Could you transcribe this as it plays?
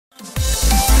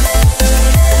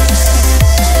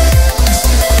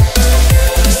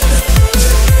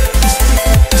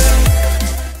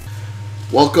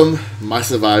Welcome, my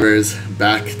survivors,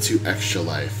 back to Extra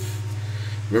Life.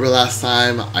 Remember last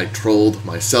time I trolled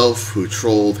myself who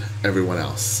trolled everyone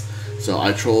else. So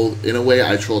I trolled, in a way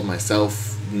I trolled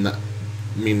myself, not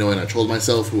me knowing I trolled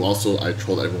myself, who also I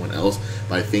trolled everyone else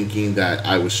by thinking that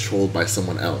I was trolled by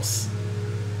someone else.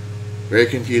 Very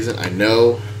confusing, I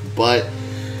know, but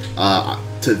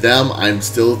to them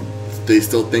they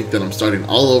still think that I'm starting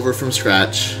all over from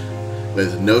scratch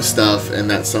with no stuff and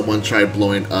that someone tried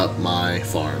blowing up my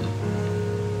farm.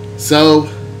 So,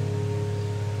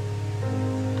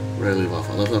 where did I leave off?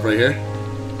 I left off right here?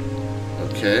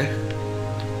 Okay.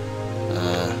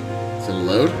 Is it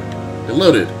load? It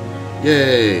loaded!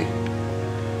 Yay!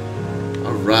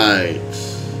 Alright.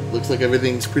 Looks like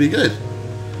everything's pretty good.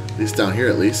 At least down here,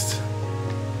 at least.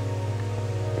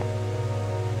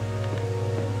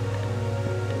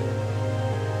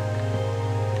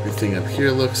 Everything up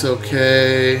here looks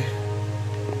okay.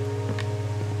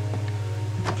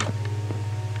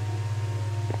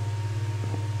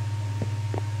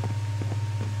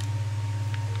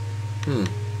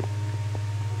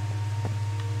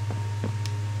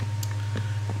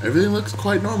 Everything looks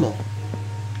quite normal.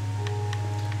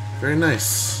 Very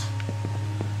nice.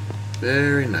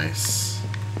 Very nice.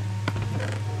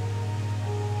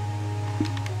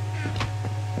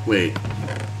 Wait.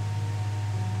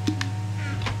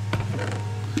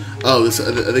 Oh, I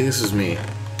think this was me.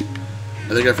 I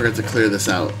think I forgot to clear this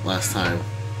out last time,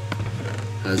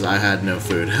 because I had no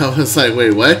food. I was like,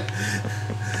 wait, what?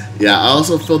 Yeah, I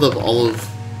also filled up all of...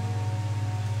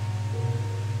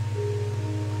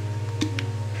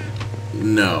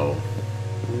 No.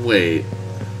 Wait.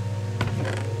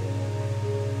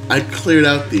 I cleared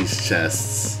out these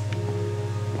chests.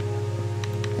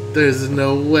 There's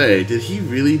no way. Did he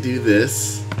really do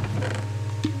this?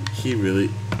 He really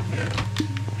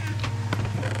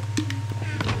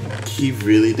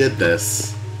did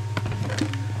this.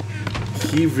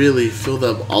 He really filled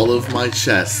up all of my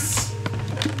chests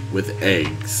with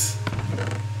eggs.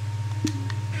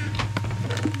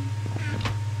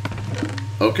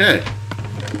 Okay.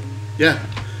 Yeah.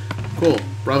 Cool.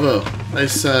 Bravo.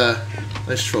 Nice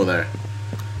nice troll there.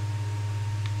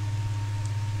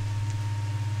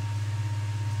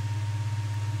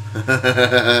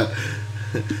 That's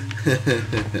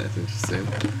interesting.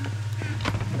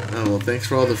 Oh, well, thanks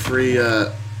for all the free,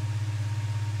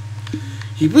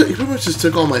 He pretty much just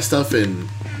took all my stuff and,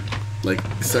 like,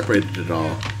 separated it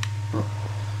all. Oh.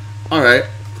 Alright,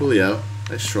 coolio.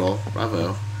 Nice troll.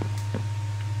 Bravo.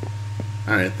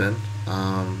 Alright, then.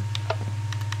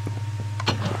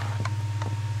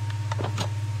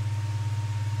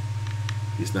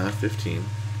 He's now at 15.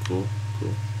 Cool,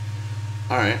 cool.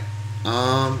 Alright.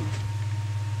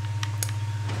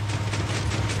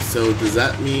 So does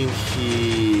that mean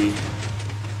he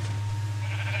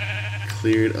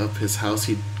cleared up his house?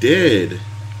 He did.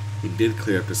 He did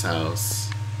clear up his house.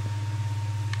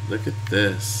 Look at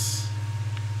this.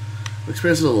 I'm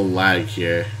experiencing a little lag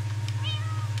here.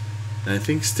 And I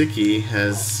think Sticky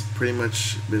has pretty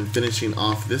much been finishing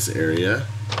off this area.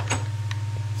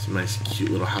 Some nice cute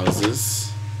little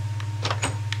houses.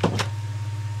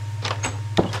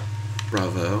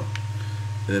 Bravo.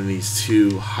 And then these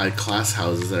two high-class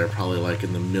houses that are probably like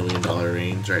in the $1 million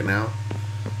range right now.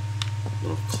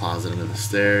 Little closet under the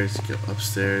stairs. Go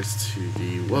upstairs to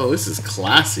the... Whoa, this is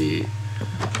classy.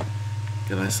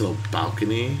 Got a nice little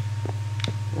balcony.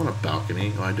 I want a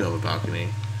balcony. Oh, I do have a balcony.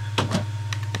 I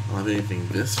don't have anything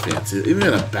this fancy. Even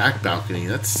got a back balcony.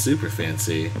 That's super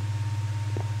fancy.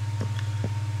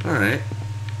 Alright.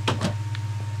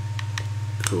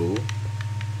 Cool.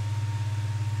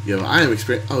 Yo, I am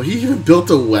experienced. Oh, he even built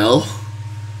a well?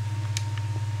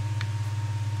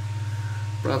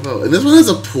 Bravo. And this one has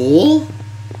a pool?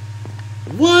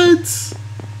 What?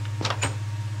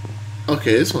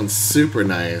 Okay, this one's super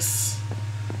nice.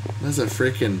 That's a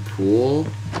freaking pool.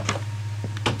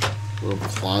 Little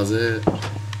closet.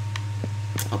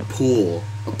 A pool.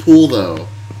 A pool, though.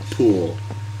 A pool.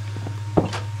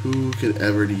 Who could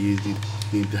ever need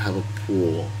to have a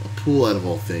pool? A pool out of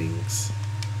all things.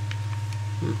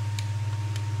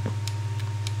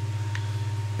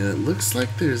 And it looks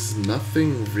like there's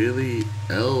nothing really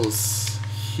else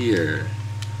here.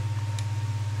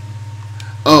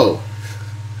 Oh!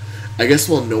 I guess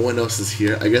while no one else is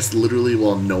here, I guess literally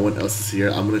while no one else is here,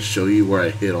 I'm gonna show you where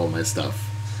I hid all my stuff.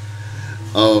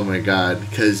 Oh my god,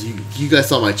 because you guys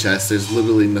saw my chest, there's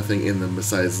literally nothing in them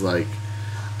besides like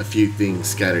a few things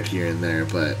scattered here and there,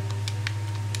 but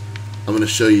I'm gonna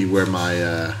show you where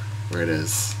my, where it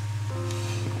is.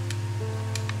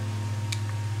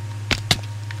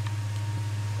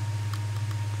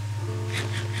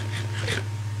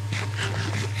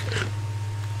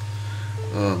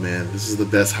 This is the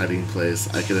best hiding place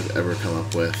I could have ever come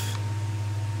up with.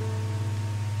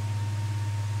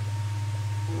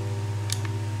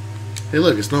 Hey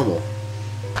look, it's normal.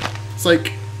 It's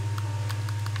like...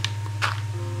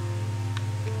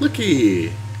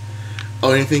 Looky! Oh,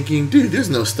 and you're thinking, dude, there's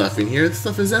no stuff in here. This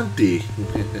stuff is empty.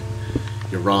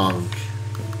 You're wrong.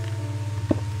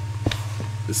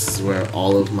 This is where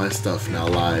all of my stuff now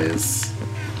lies.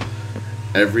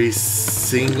 Every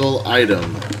single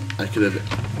item I could have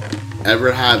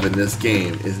ever have in this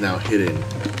game is now hidden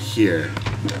here.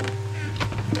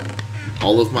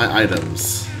 All of my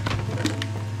items.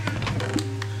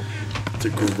 It's a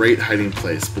great hiding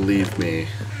place, believe me.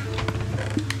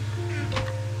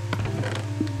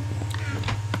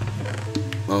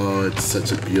 Oh, it's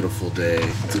such a beautiful day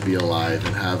to be alive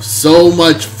and have so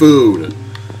much food.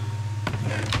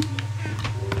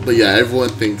 But yeah, everyone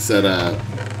thinks that I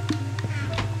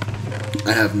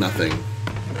have nothing.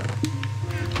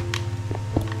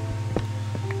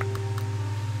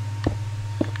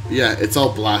 Yeah, it's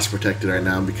all blast protected right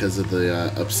now because of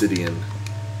the obsidian.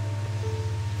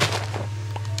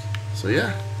 So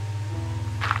yeah,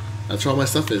 that's where all my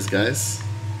stuff is, guys.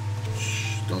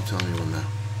 Shh, don't tell anyone now.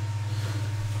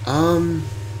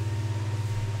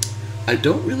 I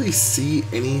don't really see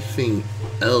anything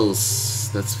else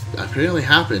that's apparently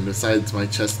happened besides my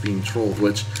chest being trolled,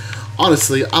 which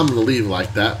honestly I'm gonna leave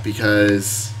like that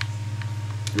because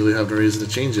I really have no reason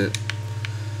to change it.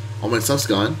 All my stuff's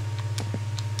gone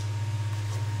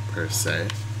per se,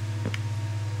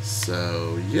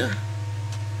 so yeah.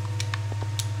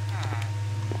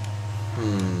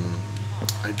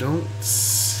 I don't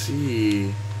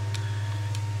see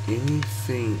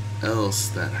anything else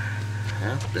that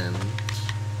happened.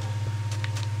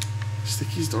 Is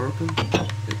Sticky's door open?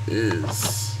 It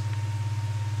is.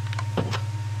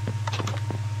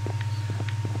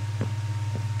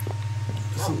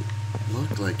 Doesn't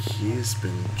look like he's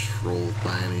been trolled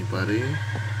by anybody.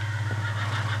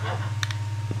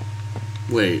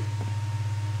 Wait.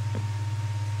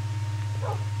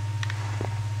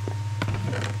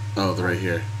 Oh, they're right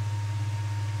here.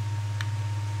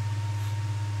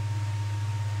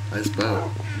 Nice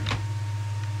bow.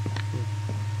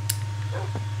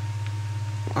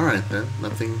 Alright then,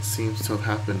 nothing seems to have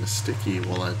happened to Sticky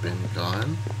while I've been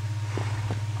gone.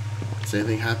 Has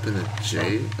anything happened to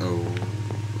Jay? Oh,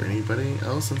 or anybody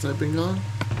else since I've been gone?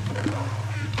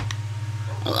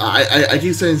 I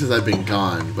keep saying since I've been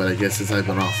gone, but I guess since I've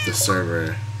been off the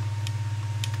server.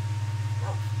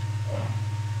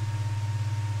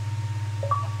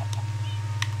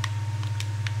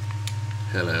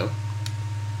 Hello.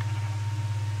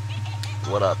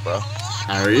 What up, bro?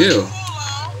 How are you?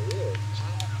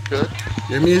 Good.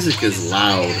 Your music is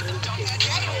loud.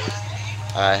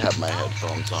 I have my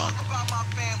headphones on.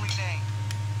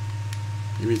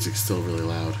 Your music's still really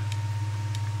loud.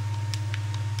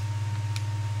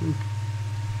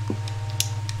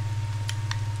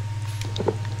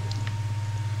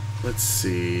 Let's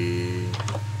see.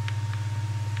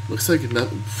 Looks like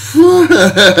nothing.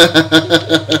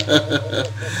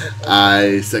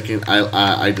 I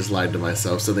just lied to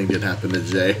myself. Something did happen to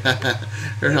Jay.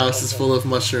 Her house is full of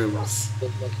mushrooms.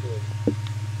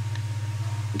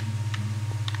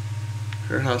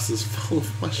 Her house is full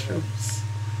of mushrooms.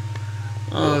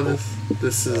 Oh,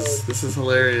 this is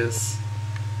hilarious.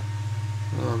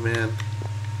 Oh man.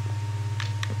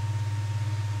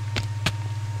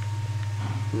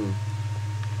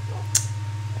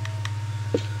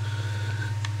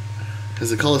 Has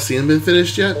the Coliseum been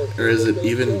finished yet? Or is it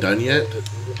even done yet?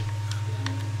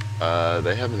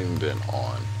 They haven't even been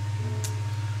on.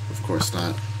 Of course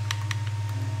not.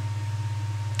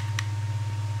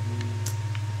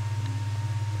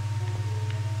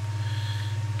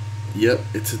 Yep,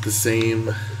 it's at the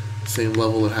same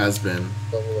level it has been.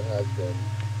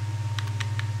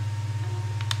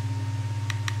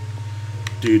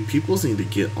 Dude, people need to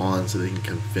get on so they can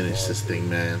come finish this thing,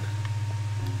 man.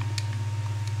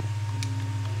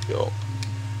 Yo.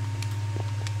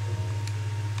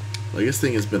 Like, this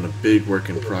thing has been a big work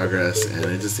in progress, and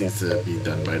it just needs to be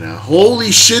done by now.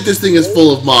 Holy shit, this thing is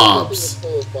full of mobs!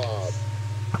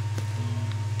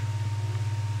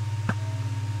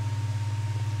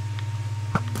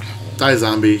 Die,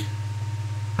 zombie.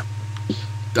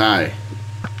 Die.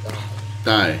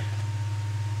 Die.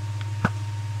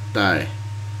 Die.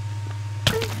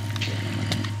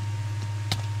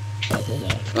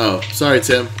 Oh, sorry,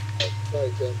 Tim.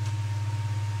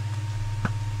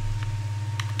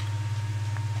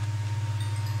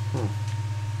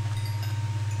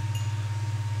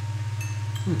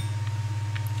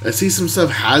 I see some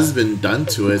stuff has been done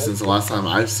to it since the last time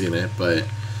I've seen it, but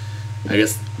I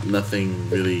guess nothing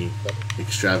really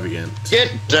extravagant.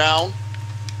 Get down!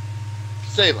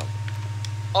 Save him.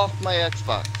 Off my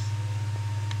Xbox.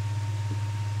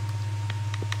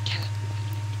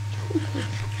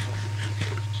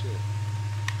 Shit.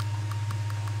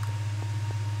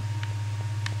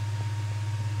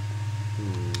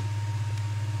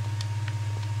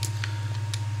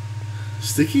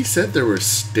 Sticky said there were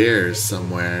stairs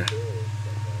somewhere.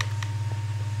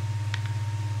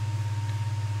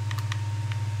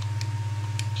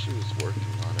 She was working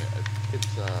on it. I think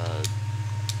it's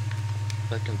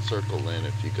second circle in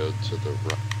if you go to the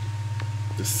right.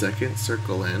 The second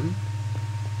circle in.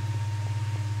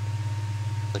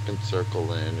 Second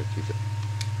circle in if you go.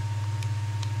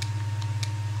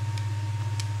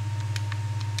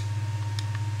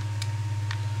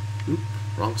 Oop,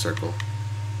 wrong circle.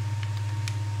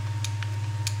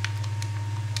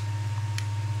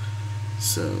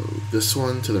 So this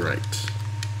one to the right.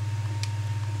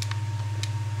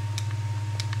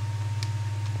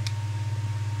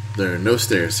 There are no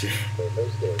stairs here.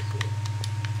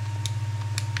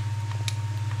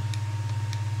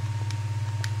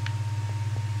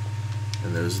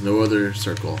 And there's no other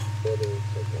circle.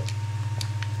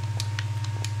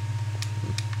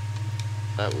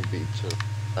 That would be to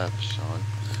left, Sean.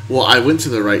 Well, I went to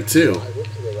the right too.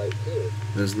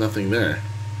 There's nothing there.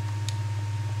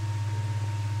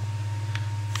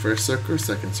 First circle,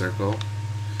 second circle.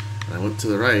 And I went to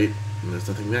the right, and there's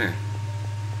nothing there.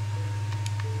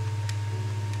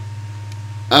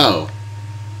 Oh.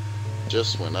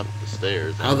 Just went up the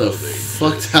stairs. How the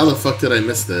fuck did I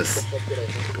miss this?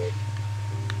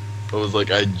 I was like,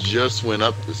 I just went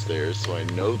up the stairs, so I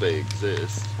know they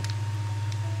exist.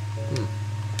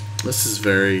 This is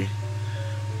very,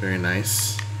 very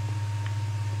nice.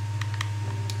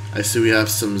 I see we have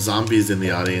some zombies in the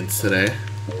audience today.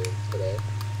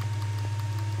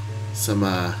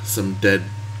 Some dead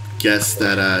guests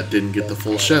that didn't get the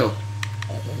full show.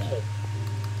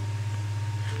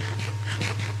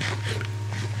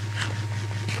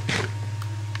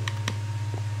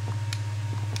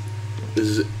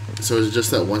 So is it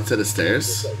just that one set of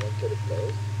stairs?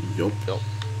 Yup.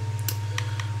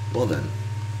 Well then.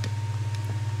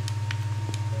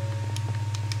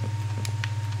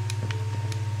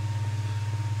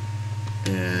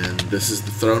 And this is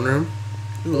the throne room.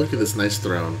 Ooh, look at this nice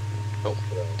throne. Oh.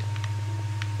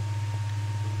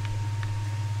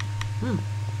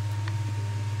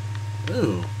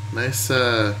 Ooh, nice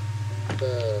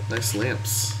nice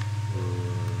lamps.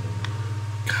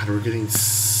 God, we're getting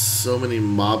so many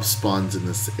mob spawns in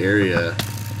this area.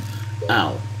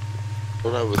 Ow.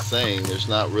 What I was saying, there's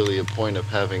not really a point of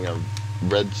having a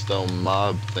redstone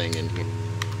mob thing in here.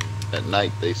 At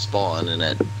night they spawn, and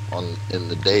in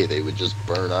the day they would just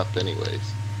burn up anyways.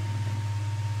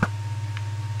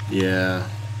 Yeah.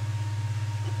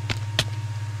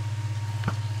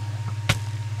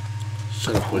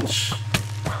 Shut up, witch.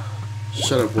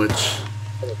 Shut up, witch.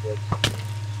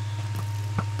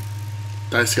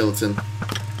 Die, skeleton.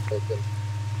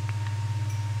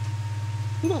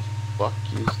 Who the fuck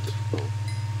used it? Oh,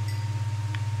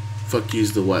 Fuck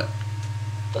used the what?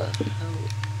 the hell?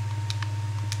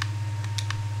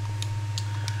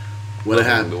 What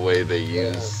happened? The way they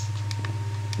use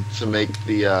to make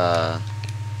the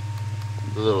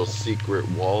little secret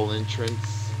wall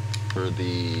entrance for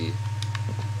the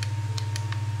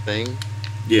thing.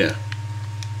 Yeah.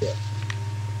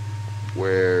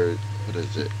 Where, what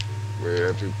is it?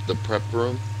 Where the prep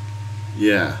room?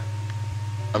 Yeah.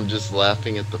 I'm just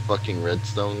laughing at the fucking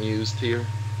redstone used here.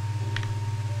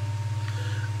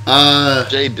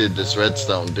 Jay did this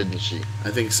redstone, didn't she?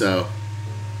 I think so.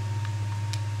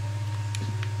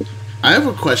 I have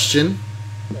a question.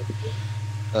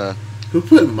 Who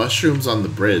put mushrooms on the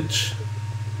bridge?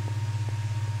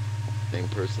 Same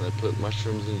person that put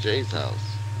mushrooms in Jay's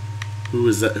house. Who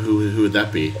is that? Who would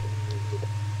that be?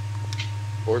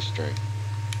 4-string.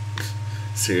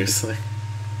 Seriously?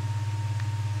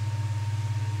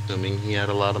 Assuming he had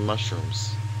a lot of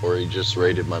mushrooms. Or he just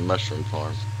raided my mushroom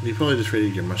farm. You probably just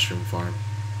raided your mushroom farm.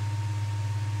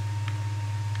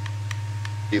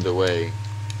 Either way,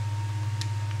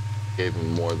 gave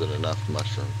him more than enough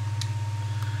mushroom.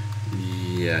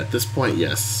 Yeah, at this point,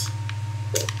 yes.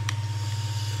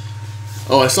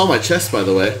 Oh, I saw my chest, by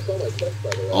the way.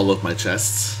 All of my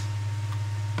chests.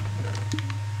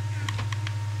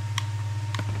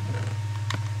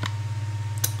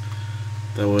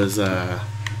 There was a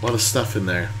lot of stuff in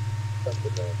there.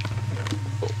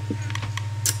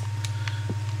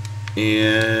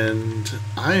 And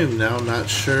I am now not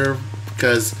sure,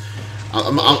 because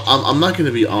I'm not going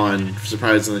to be on,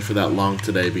 surprisingly, for that long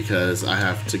today because I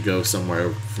have to go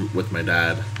somewhere with my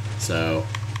dad. So,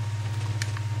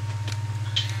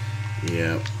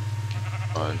 yeah.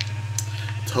 Fine.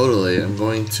 Totally. I'm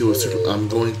going to a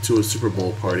Super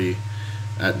Bowl party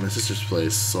at my sister's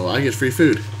place, so I get free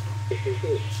food.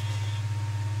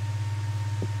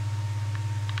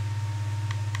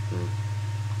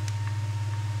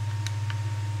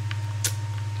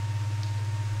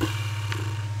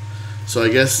 So I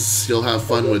guess you'll have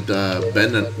fun with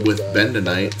Ben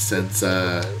tonight, since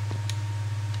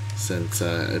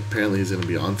apparently he's gonna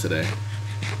be on today.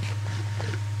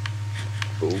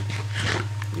 Cool.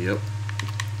 Yep.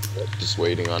 Just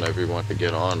waiting on everyone to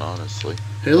get on, honestly.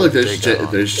 Hey, look, there's Jay.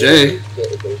 There's Jay.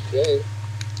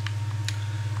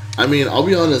 I mean, I'll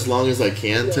be on as long as I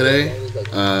can today.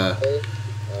 I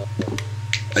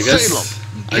guess. Salem,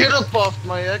 get up off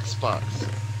my Xbox.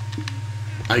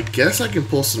 I guess I can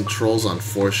pull some trolls on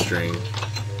 4-string.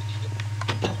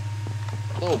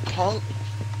 Oh, punk.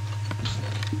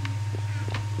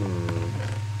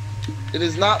 It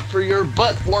is not for your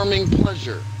butt-warming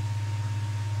pleasure.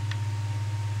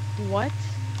 What?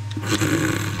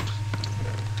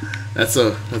 That's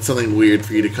something weird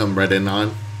for you to come right in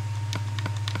on.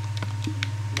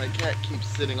 My cat keeps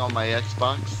sitting on my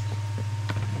Xbox.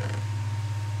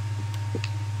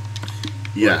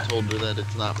 Yeah. I told her that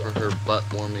it's not for her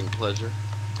butt-warming pleasure.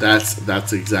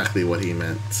 That's exactly what he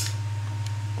meant.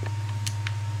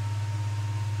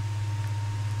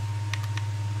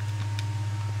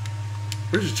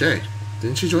 Where's Jay?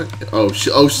 Didn't she join? Oh,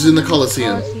 she's in the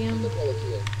Coliseum.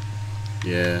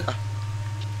 Yeah.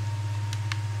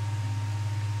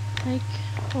 Like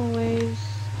always.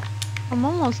 I'm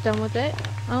almost done with it.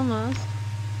 Almost.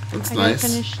 That's I nice.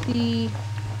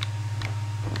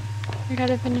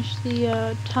 gotta finish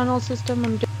the tunnel system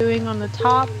I'm doing on the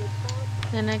top.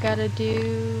 Then I gotta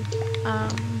do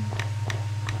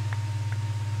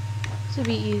this would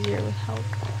be easier with help.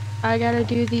 I gotta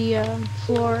do the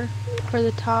floor for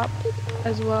the top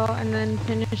as well, and then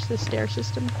finish the stair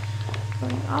system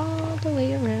going all the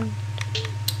way around.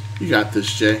 You got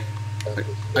this, Jay.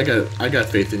 I got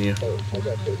faith in you.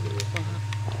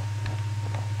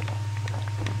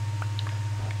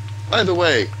 By the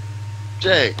way,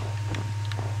 Jay,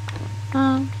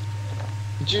 Um,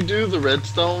 did you do the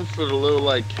redstone for the little,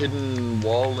 like, hidden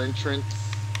wall entrance?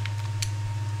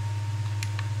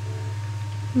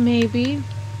 maybe.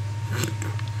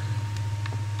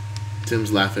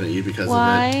 Tim's laughing at you because of it.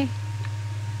 Why?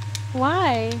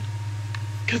 Why?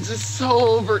 Because it's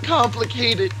so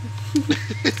overcomplicated.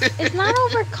 It's not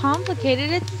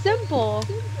overcomplicated, it's simple.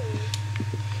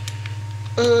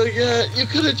 Yeah, you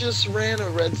could have just ran a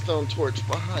redstone torch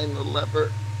behind the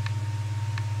lever.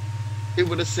 It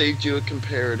would have saved you a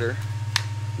comparator.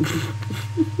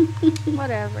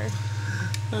 Whatever.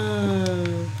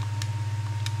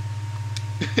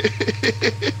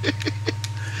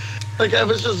 Like, I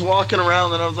was just walking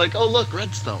around and I was like, oh, look,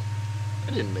 redstone.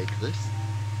 I didn't make this.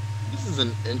 This is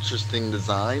an interesting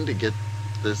design to get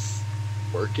this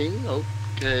working.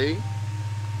 Okay.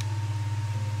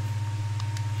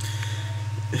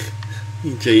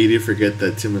 Jay, you do forget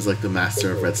that Tim is like the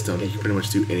master of redstone. He can pretty much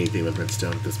do anything with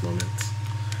redstone at this moment.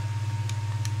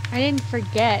 I didn't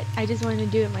forget. I just wanted to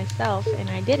do it myself, and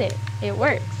I did it. It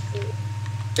works.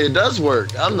 It does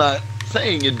work. I'm not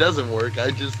saying it doesn't work.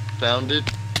 I just found it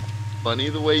funny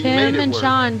the way you made Tim it and work.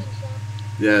 Sean.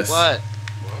 Yes. What?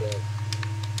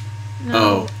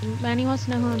 No, Manny wants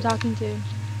to know who I'm talking to.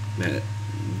 Man,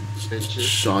 Bitches.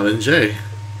 Sean and Jay.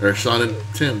 Or Sean and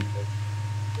Tim.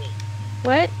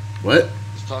 What? What?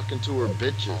 He's talking to her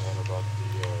bitches.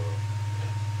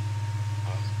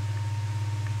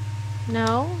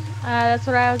 No, that's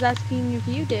what I was asking if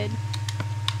you did.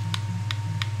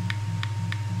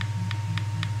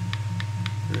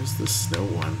 Where's the snow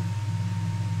one?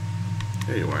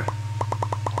 There you are.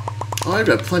 Oh, I've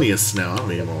got plenty of snow. I don't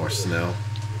need more snow.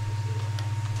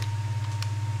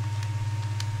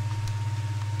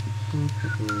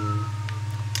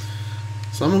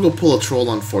 So I'm gonna go pull a troll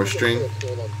on 4-string.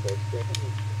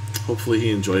 Hopefully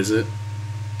he enjoys it.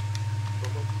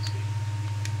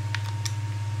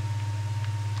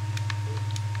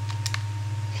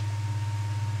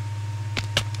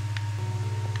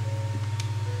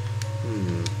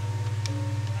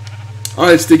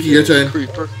 Alright, Sticky, your turn.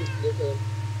 Creeper.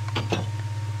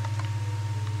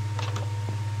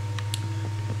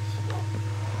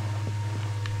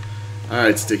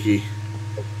 Alright, Sticky.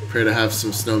 Prepare to have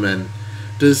some snowmen.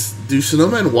 Do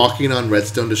snowmen walking on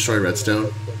redstone destroy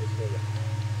redstone?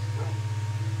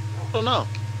 I don't know.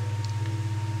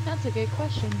 That's a good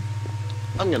question.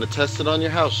 I'm gonna test it on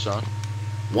your house, Sean.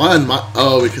 One.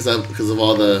 Oh, because of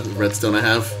all the redstone I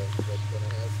have.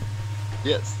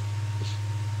 Yes.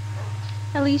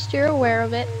 At least you're aware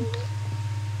of it.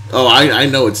 Oh, I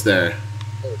know it's there.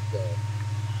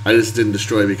 I just didn't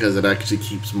destroy it because it actually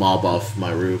keeps mob off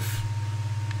my roof.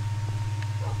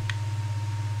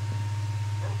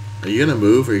 Are you gonna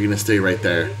move or are you gonna stay right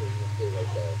there?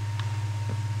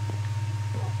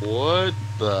 What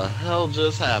the hell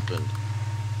just happened?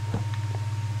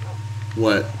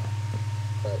 What?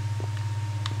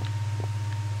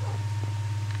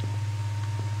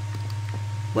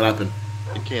 What happened?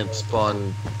 You can't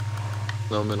spawn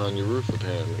snowmen on your roof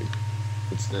apparently.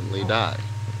 Instantly die.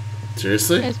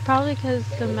 Seriously? It's probably because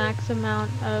the max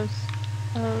amount of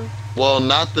Well,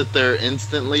 not that they're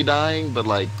instantly dying, but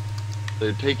like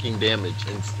they're taking damage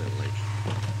instantly.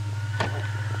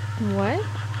 what?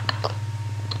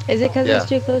 Is it because Yeah. it's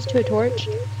too close to a torch?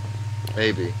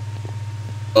 Maybe.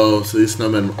 Oh, so these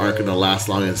snowmen aren't gonna last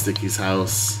long in Sticky's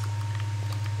house.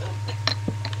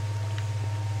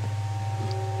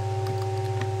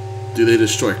 Do they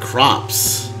destroy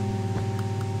crops?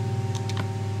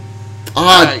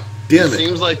 Ah, Alright, damn it.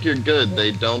 Seems like you're good.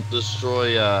 They don't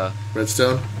destroy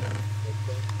Redstone?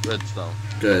 redstone.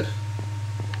 Good.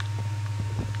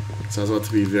 Sounds about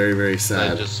to be very, very I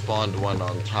sad. just spawned one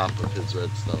on top of his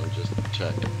redstone just to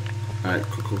check. Alright,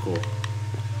 cool.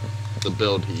 The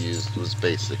build he used was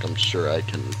basic. I'm sure I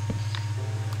can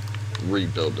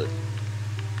rebuild it.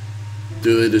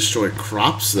 Do they destroy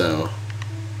crops, though?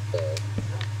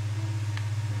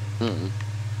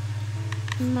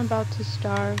 I'm about to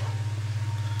starve.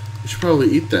 You should probably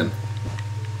eat then.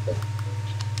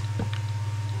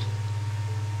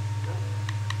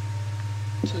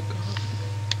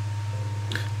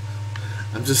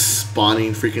 I'm just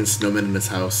spawning freaking snowmen in his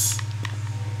house.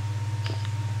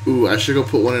 Ooh, I should go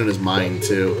put one in his mine,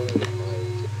 too.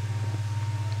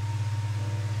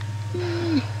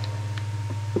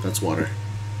 That's water.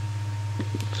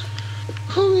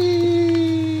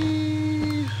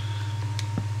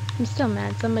 I'm still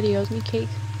mad. Somebody owes me cake.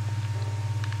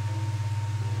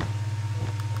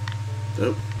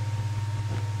 Nope.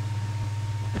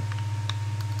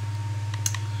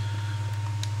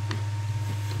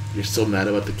 You're still mad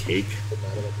about the cake?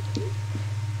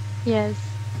 Yes.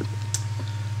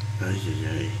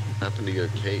 Ay. What happened to your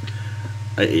cake?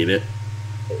 I ate it.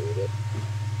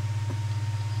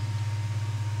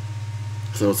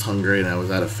 So I was hungry and I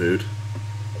was out of food.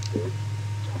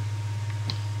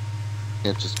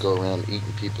 Can't just go around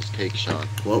eating people's cake, Sean.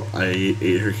 Well, I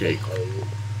ate her cake.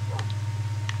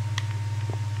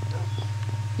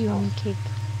 You owe me cake.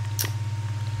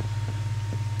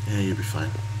 Yeah, you'll be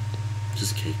fine.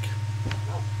 Just cake.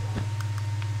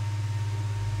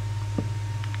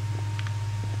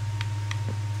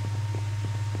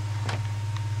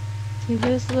 See,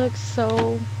 this looks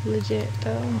so legit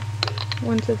though.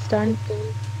 Once it's done.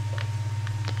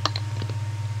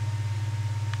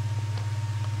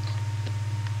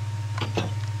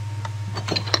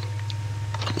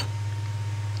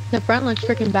 The front looks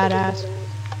freaking badass.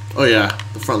 Oh yeah,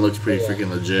 the front looks pretty freaking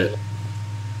legit.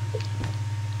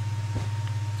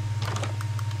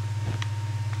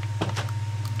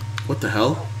 What the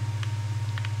hell?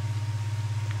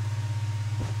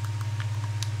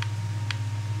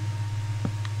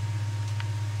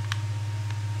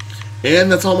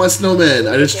 And that's all my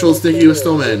snowmen. I just trolled Sticky with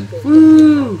snowmen.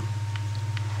 Woo!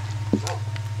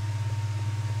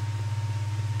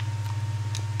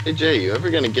 Hey Jay, you ever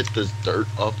gonna get this dirt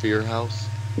off of your house?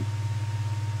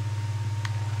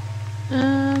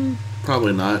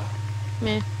 Probably not.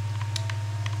 Meh.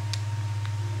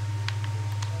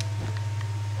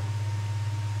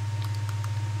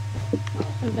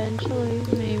 Eventually,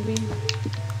 maybe.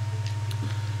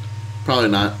 Probably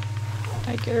not.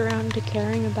 I get around to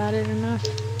caring about it enough.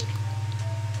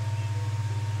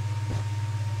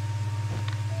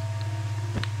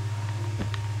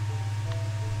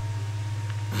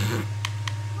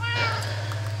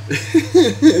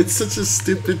 It's such a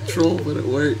stupid troll, but it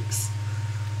works.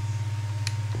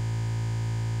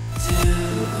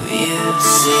 Do you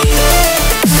see